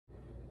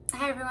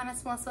Hi everyone,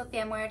 it's Melissa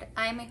with Word.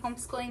 I'm a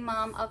homeschooling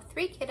mom of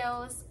 3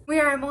 kiddos. We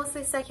are a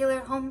mostly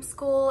secular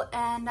homeschool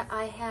and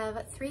I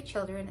have 3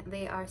 children.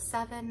 They are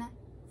 7,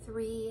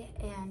 3,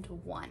 and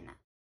 1.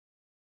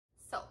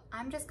 So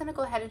I'm just gonna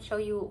go ahead and show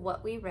you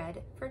what we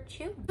read for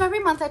June. So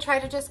every month I try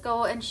to just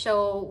go and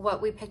show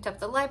what we picked up at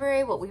the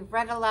library, what we've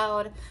read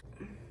aloud.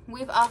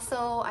 We've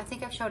also, I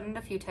think I've shown it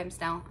a few times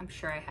now, I'm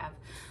sure I have.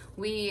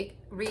 We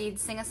read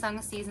Sing a Song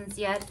of Seasons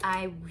Yet.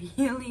 I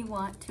really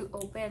want to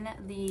open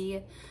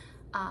the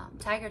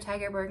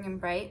Tiger, Burning and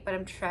Bright, but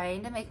I'm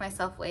trying to make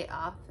myself wait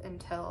off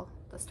until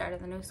the start of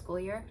the new school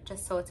year,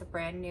 just so it's a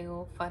brand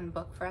new fun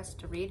book for us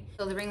to read.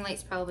 So the ring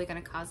light's probably going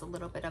to cause a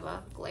little bit of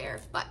a glare,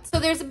 but so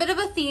there's a bit of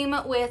a theme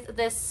with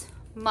this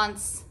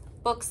month's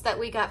books that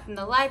we got from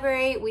the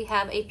library. We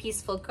have A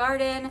Peaceful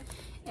Garden,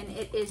 and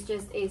it is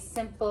just a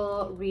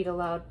simple read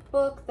aloud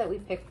book that we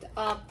picked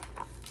up.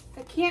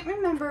 I can't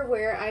remember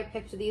where I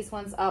picked these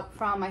ones up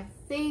from. I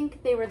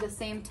think they were the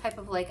same type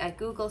of, like, I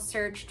Google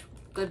searched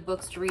good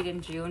books to read in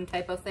June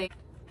type of thing.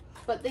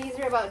 But these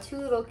are about 2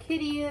 little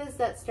kitties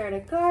that start a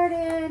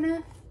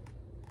garden.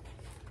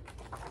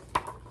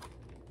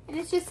 And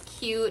it's just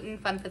cute and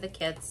fun for the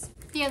kids.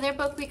 The other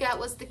book we got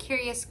was The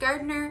Curious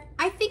Gardener.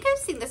 I think I've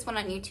seen this one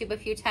on YouTube a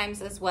few times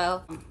as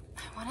well.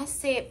 I want to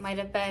say it might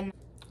have been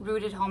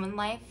Rooted Home and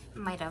Life.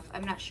 Might have,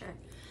 I'm not sure.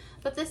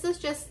 But this is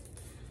just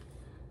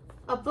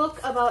a book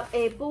about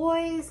a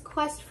boy's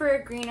quest for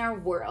a greener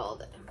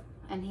world.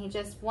 And he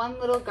just one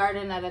little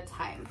garden at a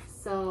time.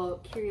 So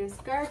Curious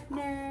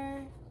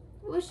Gardener.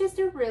 It was just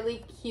a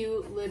really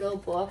cute little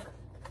book.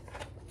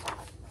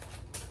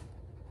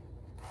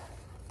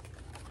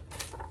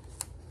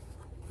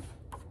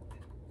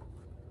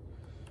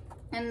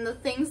 And the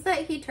things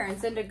that he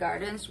turns into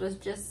gardens was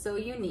just so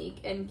unique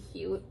and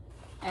cute.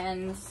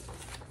 And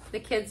the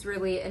kids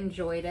really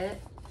enjoyed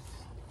it.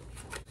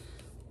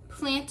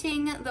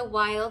 Planting the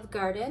Wild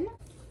Garden.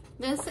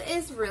 This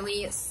is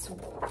really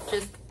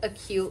just a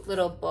cute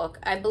little book.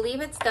 I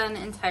believe it's done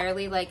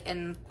entirely like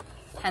in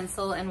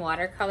pencil and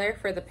watercolor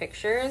for the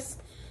pictures.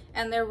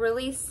 And they're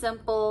really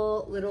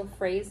simple little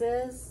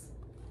phrases.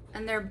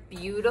 And they're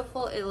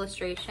beautiful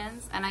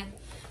illustrations. And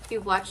if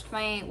you've watched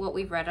what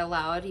we've read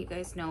aloud, you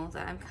guys know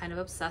that I'm kind of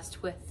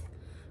obsessed with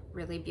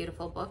really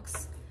beautiful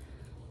books.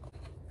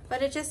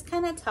 But it just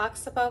kind of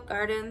talks about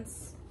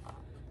gardens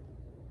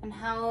and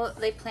how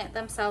they plant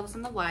themselves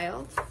in the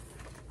wild.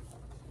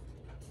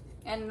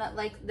 And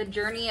like the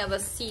journey of a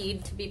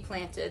seed to be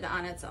planted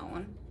on its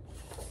own.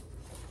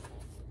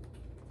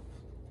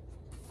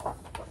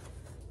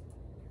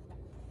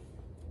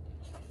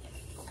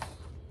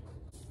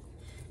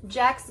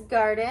 Jack's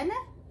Garden.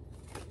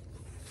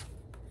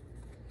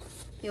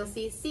 You'll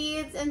see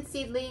seeds and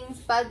seedlings,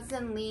 buds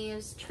and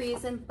leaves,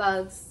 trees and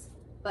bugs,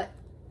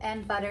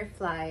 and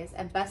butterflies.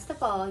 And best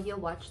of all, you'll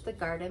watch the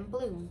garden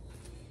bloom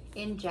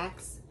in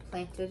Jack's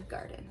planted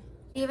garden.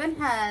 It even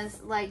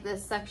has like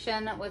this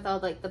section with all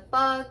like the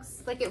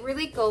bugs. Like it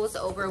really goes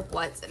over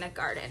what's in a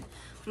garden.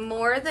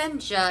 More than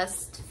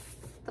just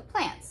the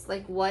plants.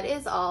 Like what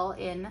is all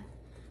in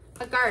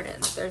a garden.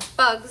 There's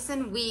bugs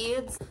and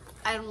weeds.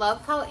 I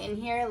love how in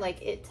here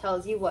like it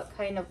tells you what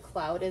kind of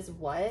cloud is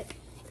what.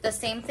 The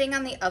same thing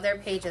on the other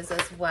pages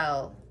as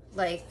well.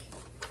 Like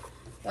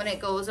when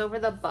it goes over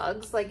the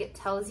bugs, like it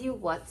tells you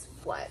what's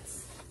what.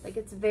 Like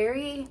it's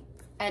very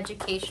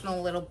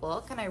educational little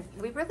book and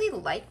we really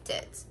liked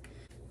it.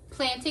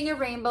 Planting a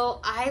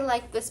Rainbow. I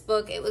like this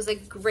book. It was a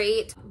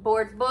great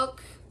board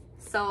book,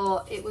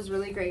 so it was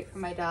really great for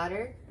my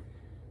daughter,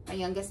 my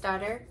youngest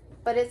daughter.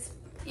 But it's,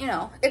 you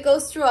know, it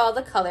goes through all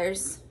the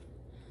colors.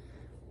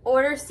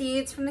 Order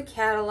seeds from the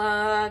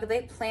catalog.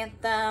 They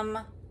plant them.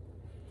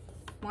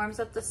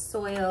 Warms up the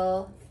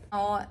soil.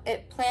 Oh,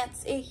 it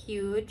plants a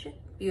huge,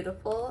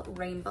 beautiful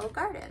rainbow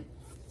garden.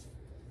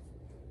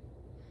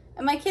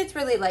 And my kids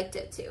really liked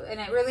it too, and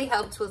it really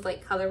helped with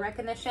like color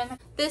recognition.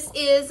 This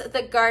is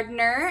The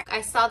Gardener.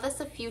 I saw this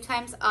a few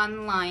times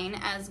online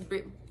as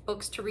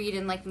books to read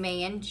in like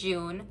May and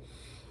June.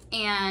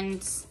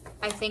 And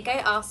I think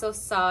I also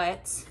saw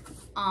it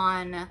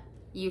on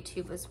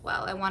YouTube as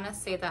well. I want to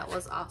say that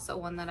was also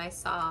one that I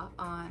saw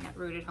on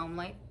Rooted Home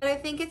Life. But I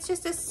think it's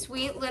just a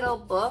sweet little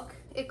book.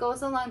 It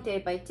goes along day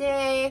by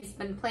day. He's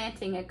been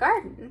planting a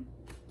garden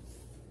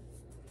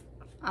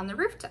on the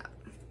rooftop.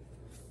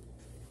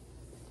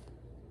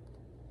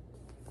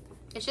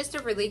 It's just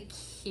a really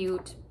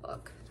cute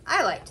book.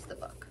 I liked the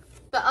book.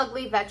 The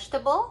Ugly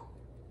Vegetable.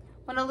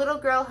 When a little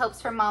girl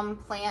helps her mom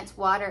plant,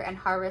 water, and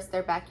harvest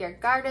their backyard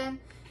garden,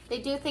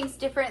 they do things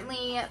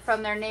differently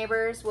from their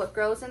neighbors. What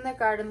grows in their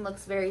garden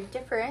looks very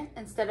different.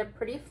 Instead of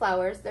pretty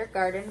flowers, their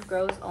garden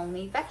grows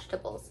only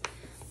vegetables.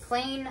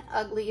 Plain,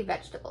 ugly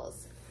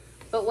vegetables.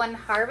 But when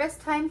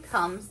harvest time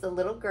comes, the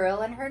little girl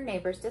and her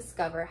neighbors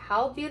discover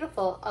how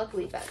beautiful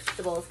ugly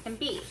vegetables can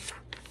be.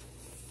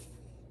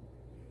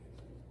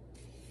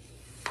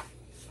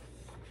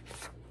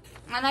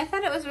 And I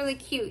thought it was really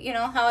cute, you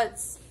know, how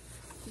it's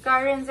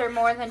gardens are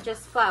more than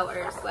just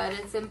flowers, that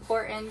it's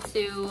important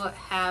to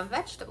have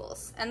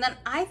vegetables. And then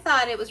I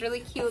thought it was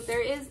really cute.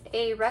 There is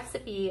a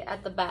recipe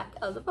at the back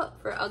of the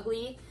book for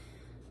ugly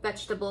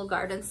vegetable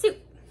garden soup.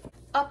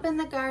 Up in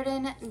the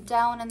garden,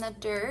 down in the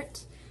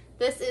dirt.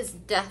 This is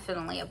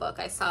definitely a book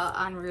I saw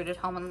on Rooted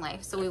Home and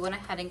Life, so we went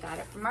ahead and got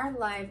it from our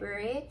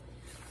library.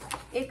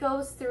 It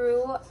goes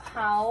through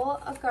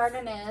how a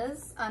garden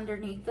is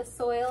underneath the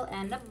soil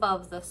and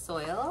above the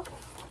soil.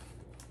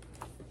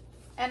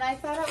 And I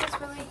thought it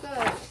was really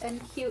good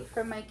and cute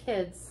for my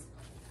kids.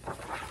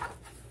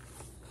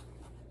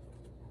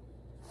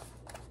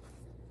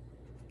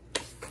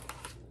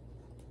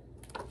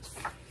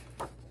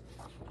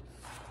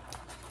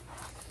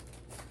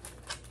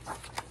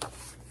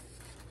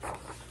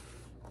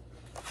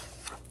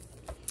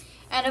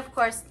 And of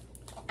course,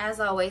 as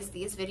always,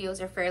 these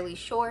videos are fairly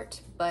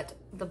short, but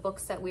the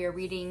books that we are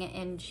reading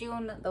in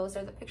June, those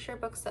are the picture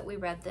books that we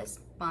read this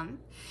month.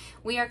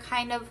 We are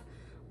kind of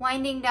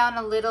winding down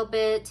a little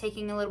bit,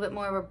 taking a little bit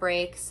more of a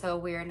break, so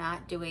we're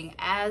not doing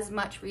as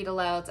much read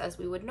alouds as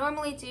we would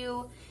normally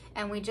do.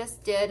 And we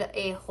just did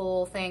a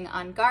whole thing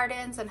on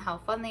gardens and how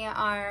fun they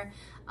are.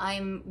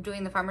 I'm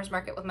doing the farmer's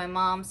market with my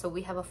mom, so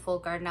we have a full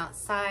garden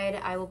outside.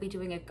 I will be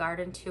doing a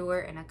garden tour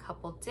in a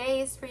couple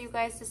days for you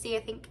guys to see. I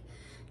think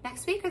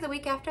next week or the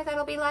week after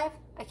that'll be live.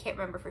 I can't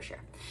remember for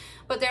sure.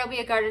 But there'll be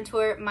a garden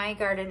tour. My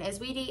garden is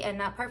weedy and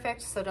not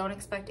perfect, so don't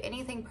expect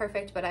anything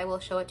perfect, but I will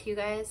show it to you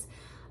guys.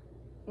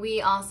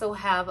 We also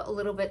have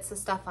little bits of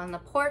stuff on the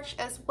porch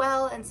as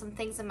well, and some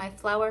things in my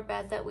flower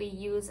bed that we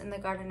use in the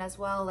garden as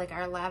well. Like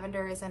our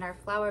lavender is in our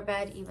flower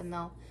bed, even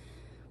though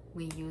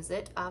we use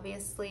it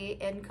obviously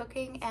in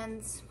cooking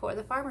and for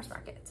the farmer's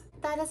market.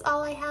 That is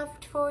all I have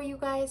for you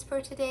guys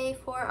for today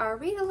for our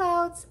read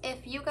alouds.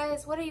 If you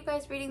guys, what are you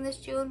guys reading this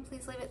June?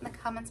 Please leave it in the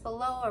comments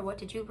below. Or what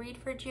did you read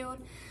for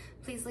June?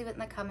 Please leave it in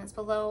the comments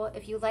below.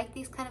 If you like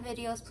these kind of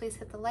videos, please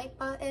hit the like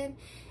button.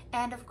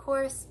 And of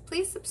course,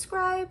 please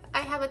subscribe.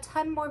 I have a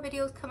ton more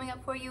videos coming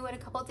up for you in a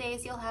couple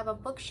days. You'll have a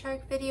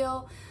Bookshark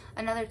video,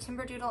 another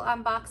Timberdoodle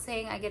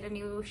unboxing. I get a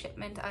new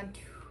shipment on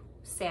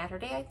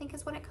Saturday, I think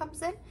is when it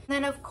comes in. And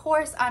then of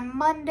course on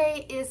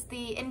Monday is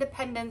the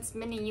Independence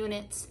mini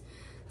unit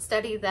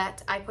study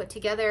that I put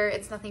together.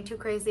 It's nothing too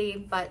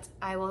crazy, but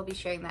I will be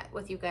sharing that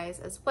with you guys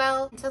as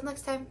well. Until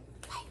next time.